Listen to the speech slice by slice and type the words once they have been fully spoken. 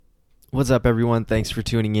What's up, everyone? Thanks for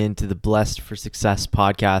tuning in to the Blessed for Success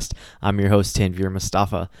podcast. I'm your host, Tanvir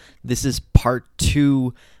Mustafa. This is part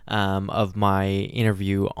two of my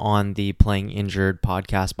interview on the Playing Injured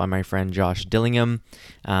podcast by my friend Josh Dillingham.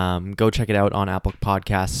 Go check it out on Apple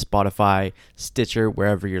Podcasts, Spotify, Stitcher,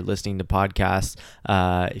 wherever you're listening to podcasts.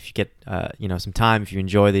 If you get some time, if you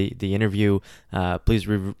enjoy the interview, please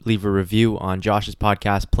leave a review on Josh's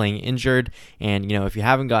podcast, Playing Injured. And if you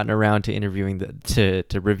haven't gotten around to interviewing to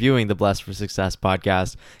reviewing the Blessed for Success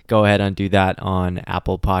podcast, go ahead and do that on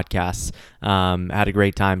Apple Podcasts. Had a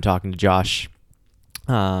great time talking to Josh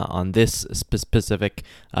on this specific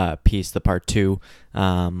piece, the part two,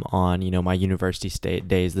 on my university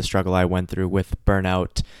days, the struggle I went through with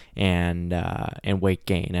burnout and weight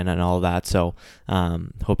gain and all of that. So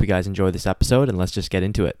hope you guys enjoy this episode, and let's just get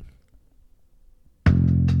into it.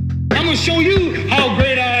 I'm gonna show you how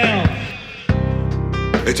great I am.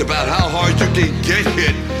 It's about how hard you can get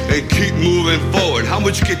hit and keep moving forward. How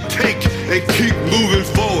much you can take and keep moving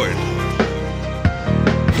forward.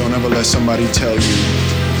 Don't ever let somebody tell you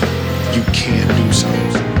can't do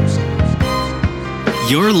something.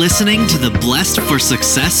 You're listening to the Blessed for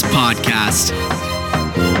Success podcast.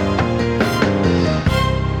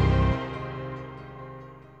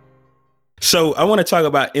 So I want to talk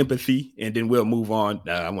about empathy, and then we'll move on.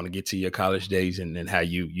 I want to get to your college days and how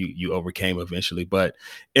you overcame eventually. But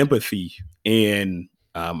empathy, and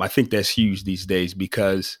I think that's huge these days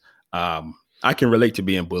because I can relate to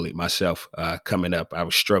being bullied myself. Coming up, I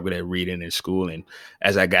was struggling at reading in school, and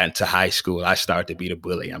as I got into high school, I started to be the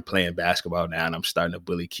bully. I'm playing basketball now, and I'm starting to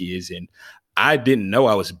bully kids. And I didn't know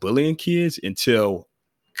I was bullying kids until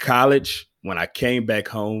college, when I came back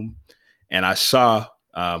home and I saw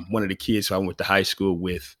one of the kids who I went to high school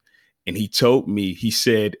with, and he told me, he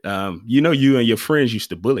said, you and your friends used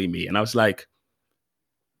to bully me. And I was like,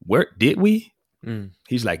 where did we?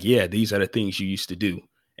 He's like, yeah, these are the things you used to do.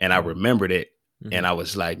 And I remembered it. And I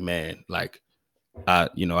was like, man, like, I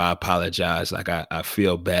apologize. Like, I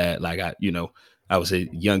feel bad. Like, I was a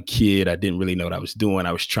young kid. I didn't really know what I was doing.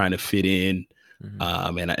 I was trying to fit in,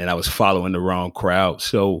 and I was following the wrong crowd.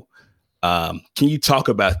 So can you talk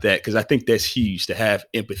about that? Because I think that's huge, to have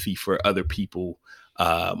empathy for other people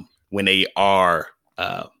when they are,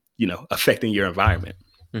 affecting your environment.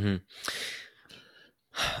 Mm-hmm.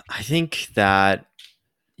 I think that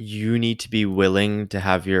you need to be willing to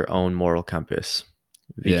have your own moral compass,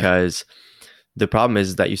 because the problem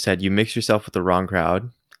is that you said you mix yourself with the wrong crowd,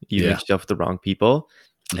 you mix yourself with the wrong people,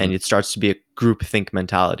 and it starts to be a group think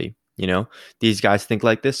mentality. These guys think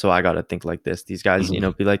like this, so I got to think like this. These guys, be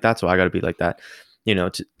like that, so I got to be like that. I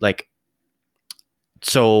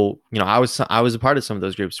was a part of some of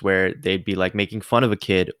those groups where they'd be like making fun of a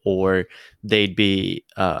kid, or they'd be,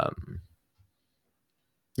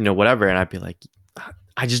 whatever, and I'd be like,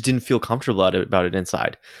 I just didn't feel comfortable about it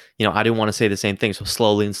inside. I didn't want to say the same thing. So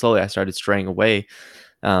slowly I started straying away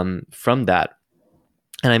from that.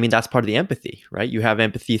 And I mean, that's part of the empathy, right? You have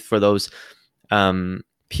empathy for those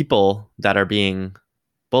people that are being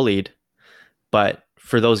bullied, but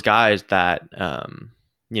for those guys that,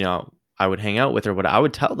 I would hang out with, or what I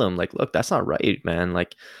would tell them, like, look, that's not right, man.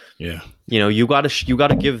 Like, you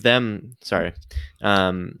gotta give them,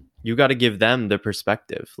 you got to give them the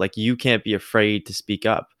perspective. Like, you can't be afraid to speak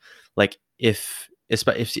up. Like, if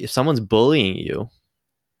someone's bullying you,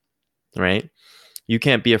 right, you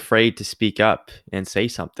can't be afraid to speak up and say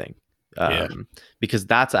something, because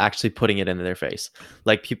that's actually putting it into their face.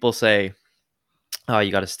 Like, people say, oh,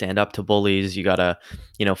 you got to stand up to bullies. You got to,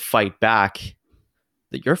 fight back.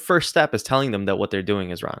 Your first step is telling them that what they're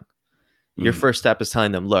doing is wrong. Your first step is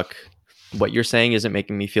telling them, look, what you're saying isn't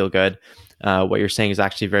making me feel good. What you're saying is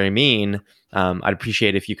actually very mean. I'd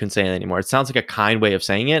appreciate if you couldn't say it anymore. It sounds like a kind way of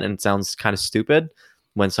saying it, and it sounds kind of stupid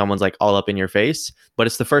when someone's like all up in your face, but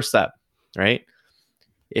it's the first step, right?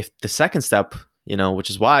 If the second step, which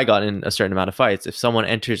is why I got in a certain amount of fights, if someone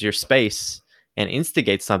enters your space and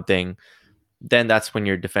instigates something, then that's when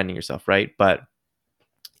you're defending yourself, right? But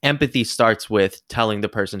empathy starts with telling the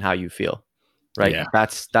person how you feel, right? Yeah.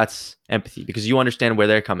 That's empathy, because you understand where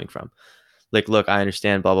they're coming from. Like, look, I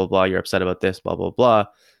understand, blah, blah, blah. You're upset about this, blah, blah, blah.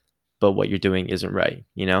 But what you're doing isn't right,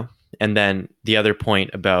 And then the other point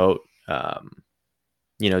about,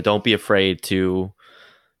 don't be afraid to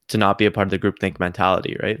not be a part of the groupthink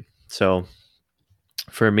mentality, right? So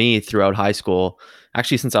for me, throughout high school,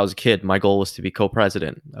 actually, since I was a kid, my goal was to be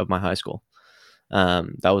co-president of my high school.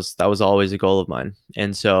 That was always a goal of mine.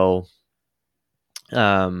 And so,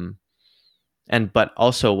 but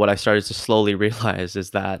also what I started to slowly realize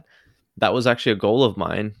is that was actually a goal of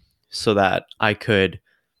mine, so that I could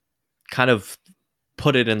kind of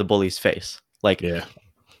put it in the bully's face. Like,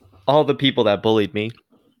 all the people that bullied me,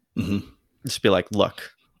 Mhm. just be like,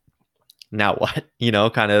 look, now what?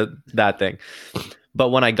 Kind of that thing. But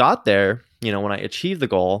when I got there, when I achieved the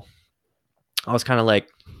goal, I was kind of like,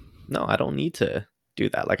 no, I don't need to do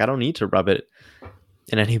that. Like, I don't need to rub it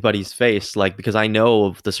in anybody's face, like, because I know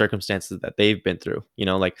of the circumstances that they've been through.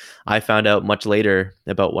 Like, I found out much later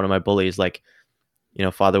about one of my bullies, like,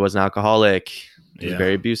 father was an alcoholic, he was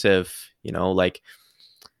very abusive, like,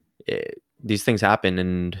 these things happen.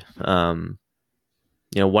 And one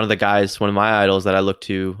of my idols that I looked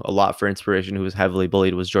to a lot for inspiration, who was heavily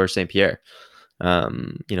bullied, was Georges St-Pierre.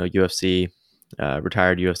 UFC,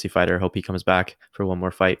 retired UFC fighter. Hope he comes back for one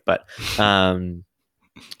more fight. But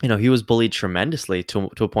he was bullied tremendously to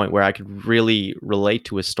a point where I could really relate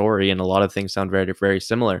to his story, and a lot of things sound very, very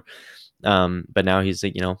similar. But now he's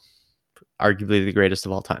arguably the greatest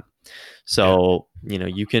of all time. So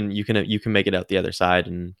you can make it out the other side,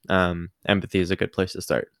 and empathy is a good place to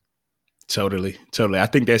start. Totally. I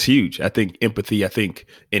think that's huge. I think empathy,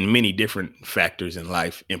 in many different factors in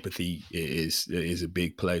life, empathy is a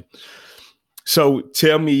big play. So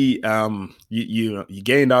tell me, you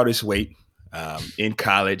gained all this weight in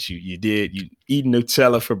college. You eat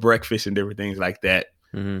Nutella for breakfast and different things like that.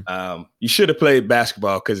 Mm-hmm. You should have played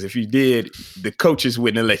basketball, because if you did, the coaches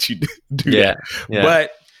wouldn't have let you do that. Yeah.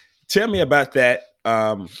 But tell me about that,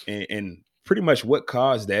 and pretty much what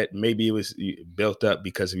caused that. Maybe it was built up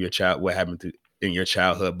because of what happened in your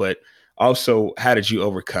childhood, but also how did you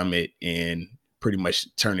overcome it and pretty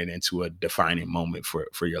much turn it into a defining moment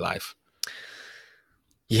for your life?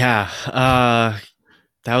 Yeah,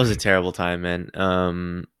 that was a terrible time, man.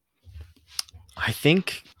 I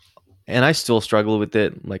think, and I still struggle with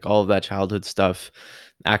it. Like, all of that childhood stuff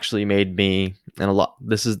actually made me, and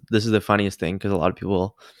this is the funniest thing, because a lot of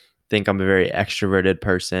people think I'm a very extroverted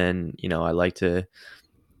person. I like to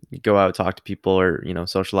go out, talk to people, or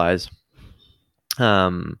socialize. But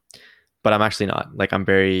I'm actually not. Like, I'm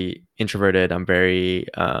very introverted. I'm very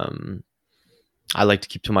I like to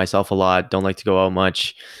keep to myself a lot. Don't like to go out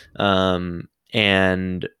much. And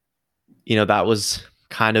that was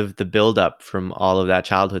kind of the buildup from all of that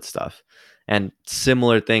childhood stuff. And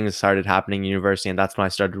similar things started happening in university, and that's when I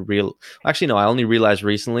started to I only realized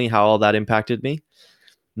recently how all that impacted me.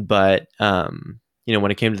 But when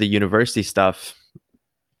it came to the university stuff,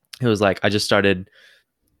 it was like I just started,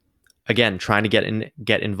 again, trying to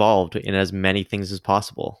get involved in as many things as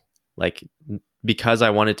possible, like, because I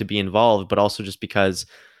wanted to be involved, but also just because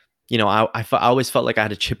I always felt like I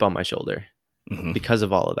had a chip on my shoulder, mm-hmm. because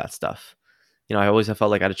of all of that stuff. I always have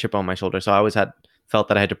felt like I had a chip on my shoulder, so I always felt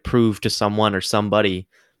that I had to prove to someone or somebody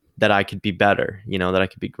that I could be better, that I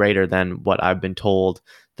could be greater than what I've been told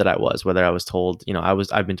that I was. Whether I was told,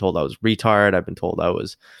 I've been told I was retard. I've been told I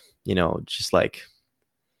was, just like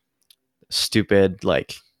stupid,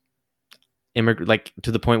 like immigrant, like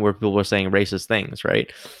to the point where people were saying racist things. Right?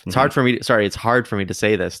 Mm-hmm. It's hard for me to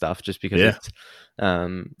say this stuff just because it's,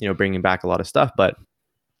 bringing back a lot of stuff. But,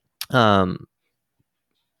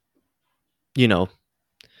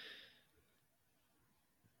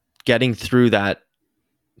 getting through that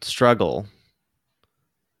struggle,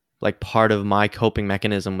 like, part of my coping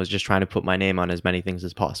mechanism was just trying to put my name on as many things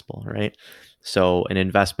as possible, right? So an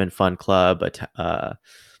investment fund club, a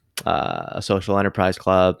social enterprise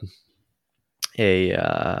club,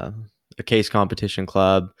 a case competition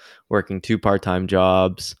club, working 2 part-time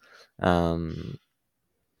jobs,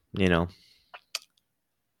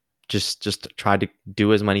 just try to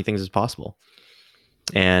do as many things as possible.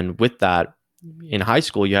 And with that, in high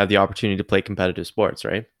school, you have the opportunity to play competitive sports,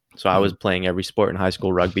 right? So I was playing every sport in high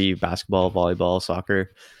school: rugby, basketball, volleyball,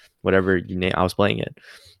 soccer, whatever you name, I was playing it.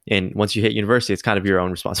 And once you hit university, it's kind of your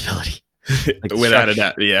own responsibility. Like, without a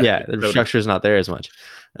doubt, yeah, the structure is not there as much.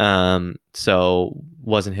 So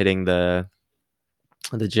wasn't hitting the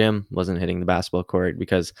gym, wasn't hitting the basketball court,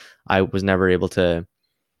 because I was never able to.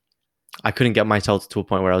 I couldn't get myself to a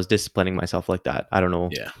point where I was disciplining myself like that. I don't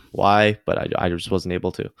know why, but I just wasn't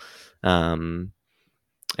able to. And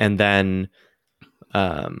then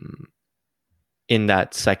in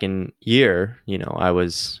that second year, I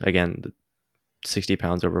was, again, 60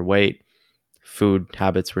 pounds overweight. Food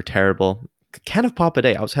habits were terrible. A can of pop a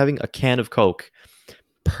day. I was having a can of Coke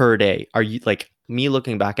per day. Are you, like, me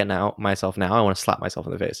looking back at myself now, I want to slap myself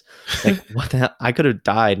in the face. Like, what the hell? I could have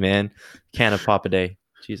died, man. Can of pop a day.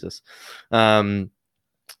 Jesus. But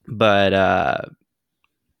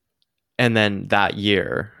and then that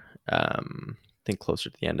year, I think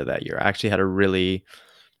closer to the end of that year, I actually had a really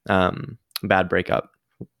bad breakup.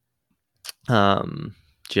 It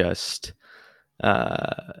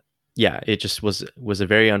just was a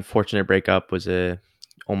very unfortunate breakup. Was a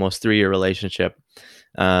almost 3-year relationship.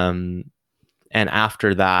 And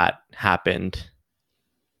after that happened,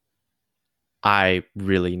 I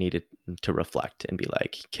really needed to reflect and be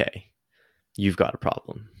like, okay, you've got a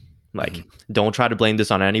problem. Like, don't try to blame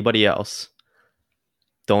this on anybody else.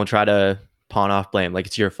 Don't try to pawn off blame. Like,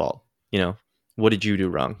 it's your fault. You know, what did you do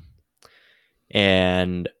wrong?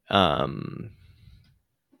 And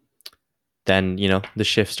then, you know, the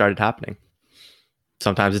shift started happening.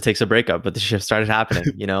 Sometimes it takes a breakup, but the shift started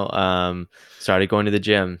happening, you know, started going to the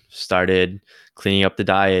gym, started cleaning up the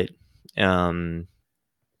diet,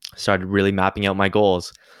 started really mapping out my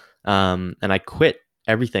goals. And I quit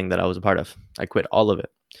everything that I was a part of. I quit all of it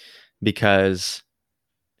because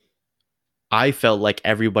I felt like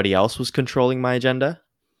everybody else was controlling my agenda.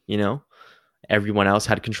 You know, everyone else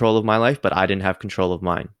had control of my life, but I didn't have control of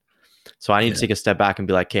mine. So I need to take a step back and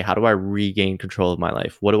be like, okay, how do I regain control of my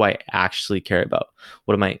life? What do I actually care about?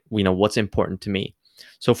 What am I, you know, what's important to me?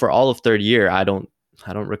 So for all of third year, I don't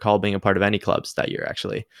recall being a part of any clubs that year.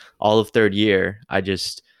 Actually, all of third year, I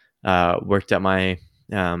just worked at my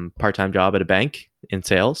part-time job at a bank in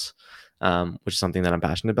sales, which is something that I'm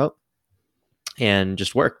passionate about, and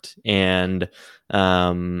just worked. And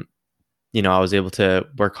you know, I was able to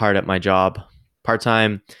work hard at my job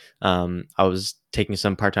part-time. I was taking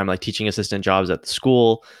some part-time like teaching assistant jobs at the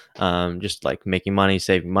school, just like making money,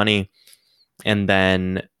 saving money, and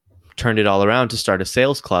then turned it all around to start a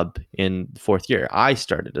sales club in the fourth year. I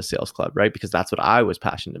started a sales club, right? Because that's what I was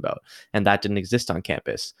passionate about, and that didn't exist on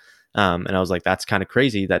campus. And I was like, that's kind of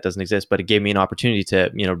crazy. That doesn't exist, but it gave me an opportunity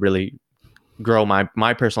to, you know, really grow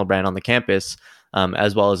my personal brand on the campus,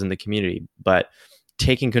 as well as in the community. But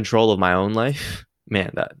taking control of my own life,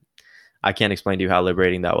 man, that I can't explain to you how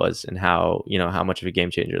liberating that was, and how, you know, how much of a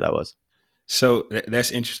game changer that was. So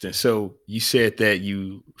that's interesting. So you said that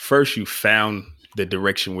you found the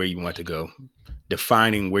direction where you want to go,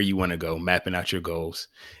 defining where you want to go, mapping out your goals,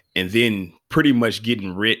 and then pretty much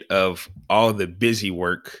getting rid of all the busy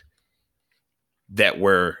work that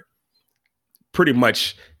were pretty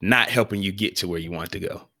much not helping you get to where you want to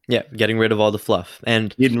go. Yeah, getting rid of all the fluff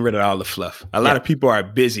and getting rid of all the fluff. A lot of people are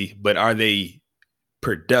busy, but are they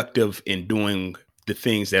productive in doing the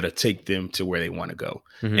things that'll take them to where they want to go?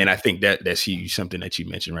 Mm-hmm. And I think that's huge, something that you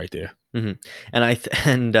mentioned right there. Mm-hmm.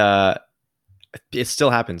 And it still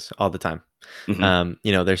happens all the time. Mm-hmm.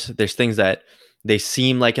 You know, there's things that they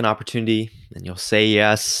seem like an opportunity, and you'll say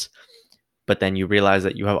yes, but then you realize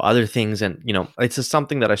that you have other things, and, you know, it's just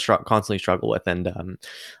something that I constantly struggle with. And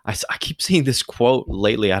I keep seeing this quote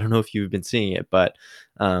lately. I don't know if you've been seeing it, but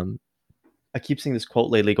I keep seeing this quote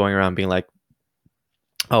lately going around being like,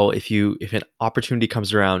 oh, if an opportunity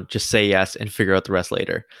comes around, just say yes and figure out the rest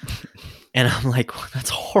later. And I'm like, well, that's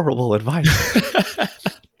horrible advice.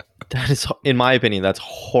 That is, in my opinion, that's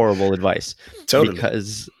horrible advice. Totally.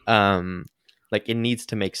 Because like, it needs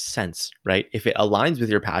to make sense, right? If it aligns with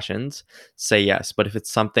your passions, say yes. But if it's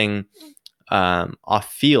something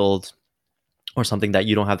off field or something that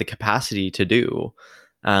you don't have the capacity to do,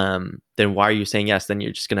 then why are you saying yes? Then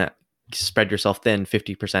you're just going to spread yourself thin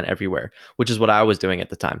 50% everywhere, which is what I was doing at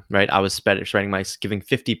the time, right? I was giving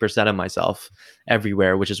 50% of myself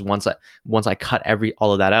everywhere, which is once I cut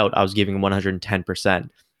all of that out, I was giving 110%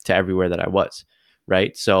 to everywhere that I was,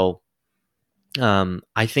 right? So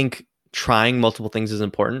I think trying multiple things is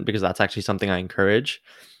important, because that's actually something I encourage.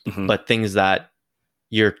 Mm-hmm. But things that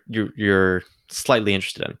you're slightly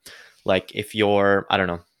interested in, like if you're, I don't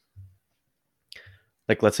know,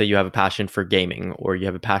 like let's say you have a passion for gaming, or you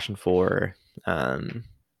have a passion for I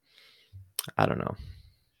don't know,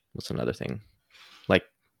 what's another thing, like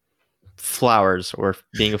flowers, or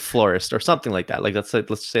being a florist or something like that. Like let's say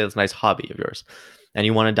that's a nice hobby of yours, and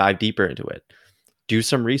you want to dive deeper into it. Do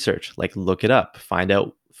some research, like look it up, find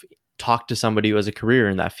out, talk to somebody who has a career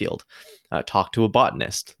in that field, talk to a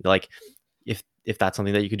botanist. Like if that's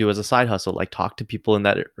something that you could do as a side hustle, like talk to people in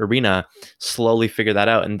that arena, slowly figure that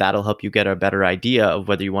out, and that'll help you get a better idea of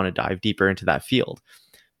whether you want to dive deeper into that field.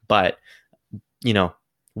 But, you know,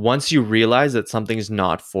 once you realize that something's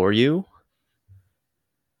not for you,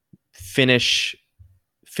 finish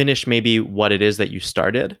maybe what it is that you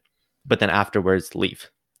started, but then afterwards leave.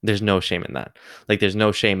 There's no shame in that. Like, there's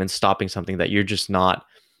no shame in stopping something that you're just not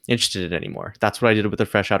interested in anymore. That's what I did with the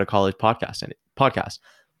Fresh Out of College podcast.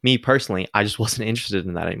 Me personally, I just wasn't interested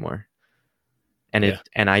in that anymore. And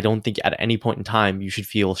and I don't think at any point in time you should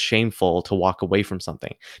feel shameful to walk away from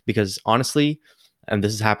something, because honestly, and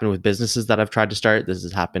this has happened with businesses that I've tried to start, this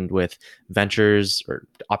has happened with ventures or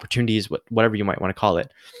opportunities, whatever you might want to call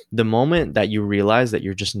it. The moment that you realize that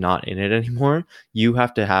you're just not in it anymore, you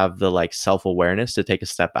have to have the like self-awareness to take a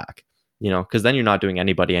step back, you know, because then you're not doing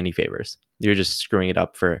anybody any favors. You're just screwing it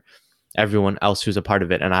up for everyone else who's a part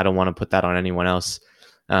of it. And I don't want to put that on anyone else.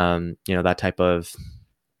 That type of,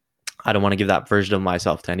 I don't want to give that version of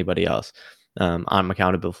myself to anybody else. I'm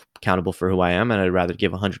accountable for who I am, and I'd rather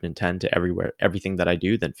give 110 to everything that I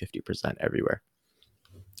do than 50% everywhere.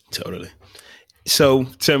 Totally. So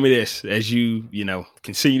tell me this, as you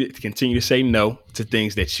continue to say no to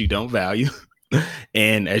things that you don't value,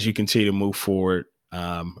 and as you continue to move forward,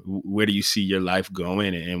 where do you see your life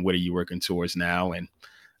going, and what are you working towards now? And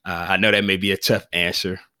I know that may be a tough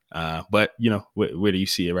answer, but where do you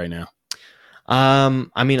see it right now?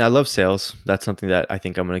 I mean, I love sales. That's something that I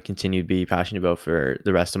think I'm going to continue to be passionate about for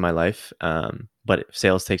the rest of my life. But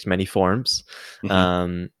sales takes many forms.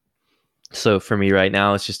 Mm-hmm. So for me right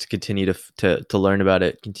now, it's just to continue to learn about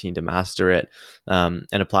it, continue to master it, and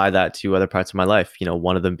apply that to other parts of my life.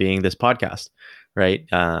 One of them being this podcast, right?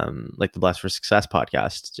 Like the Blessed for Success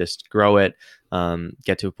podcast, just grow it,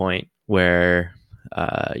 get to a point where,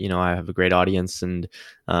 I have a great audience and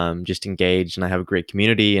just engaged, and I have a great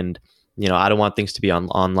community. And, I don't want things to be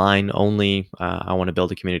online only. I want to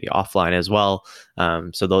build a community offline as well.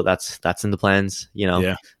 So though that's in the plans,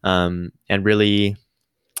 Yeah. And really,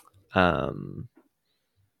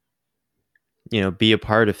 be a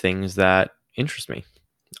part of things that interest me.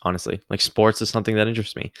 Honestly, like sports is something that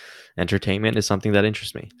interests me. Entertainment is something that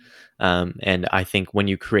interests me. And I think when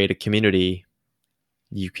you create a community,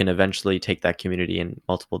 you can eventually take that community in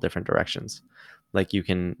multiple different directions. Like you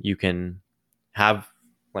can have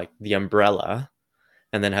like the umbrella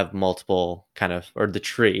and then have multiple or the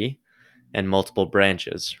tree and multiple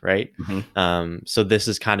branches, right? Mm-hmm. So this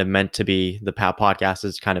is kind of meant to be, the PAP podcast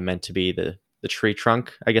is kind of meant to be the tree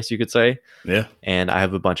trunk, I guess you could say. Yeah. And I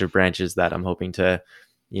have a bunch of branches that I'm hoping to,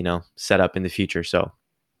 set up in the future. So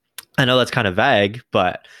I know that's kind of vague,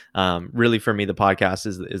 but really for me, the podcast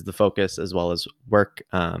is the focus, as well as work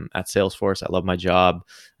at Salesforce. I love my job,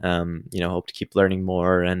 hope to keep learning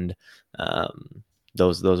more. And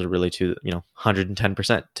those are really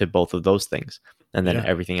 110% to both of those things. And then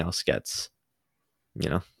everything else gets,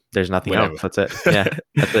 there's nothing else. That's it. Yeah,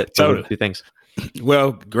 that's it. Totally. Two things.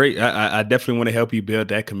 Well, great. I definitely want to help you build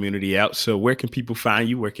that community out. So where can people find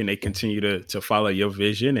you? Where can they continue to follow your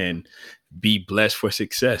vision and be blessed for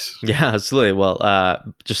success? Yeah, absolutely. Well,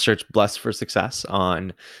 just search Blessed for Success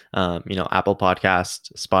on, Apple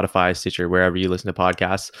Podcasts, Spotify, Stitcher, wherever you listen to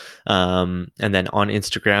podcasts. And then on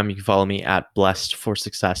Instagram, you can follow me at Blessed for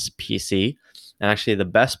Success PC. And actually, the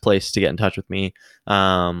best place to get in touch with me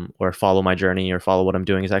or follow my journey or follow what I'm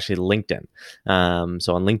doing is actually LinkedIn.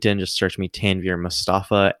 So on LinkedIn, just search me Tanvir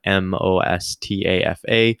Mustafa,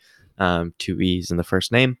 Mostafa, 2 E's in the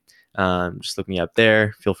first name. Just look me up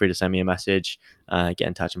there. Feel free to send me a message. Get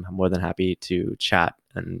in touch. I'm more than happy to chat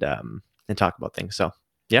and talk about things. So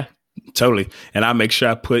yeah, totally. And I'll make sure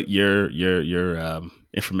I put your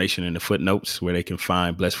information in the footnotes where they can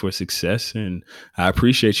find Blessed for Success. And I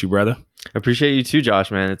appreciate you, brother. I appreciate you too,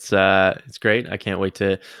 Josh, man. It's great. I can't wait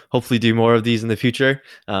to hopefully do more of these in the future.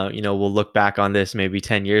 We'll look back on this maybe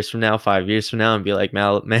 10 years from now, 5 years from now, and be like,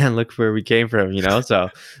 man, look where we came from, So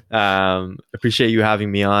appreciate you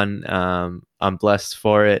having me on. I'm blessed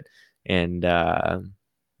for it. And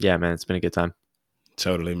yeah, man, it's been a good time.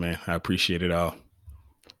 Totally, man. I appreciate it all.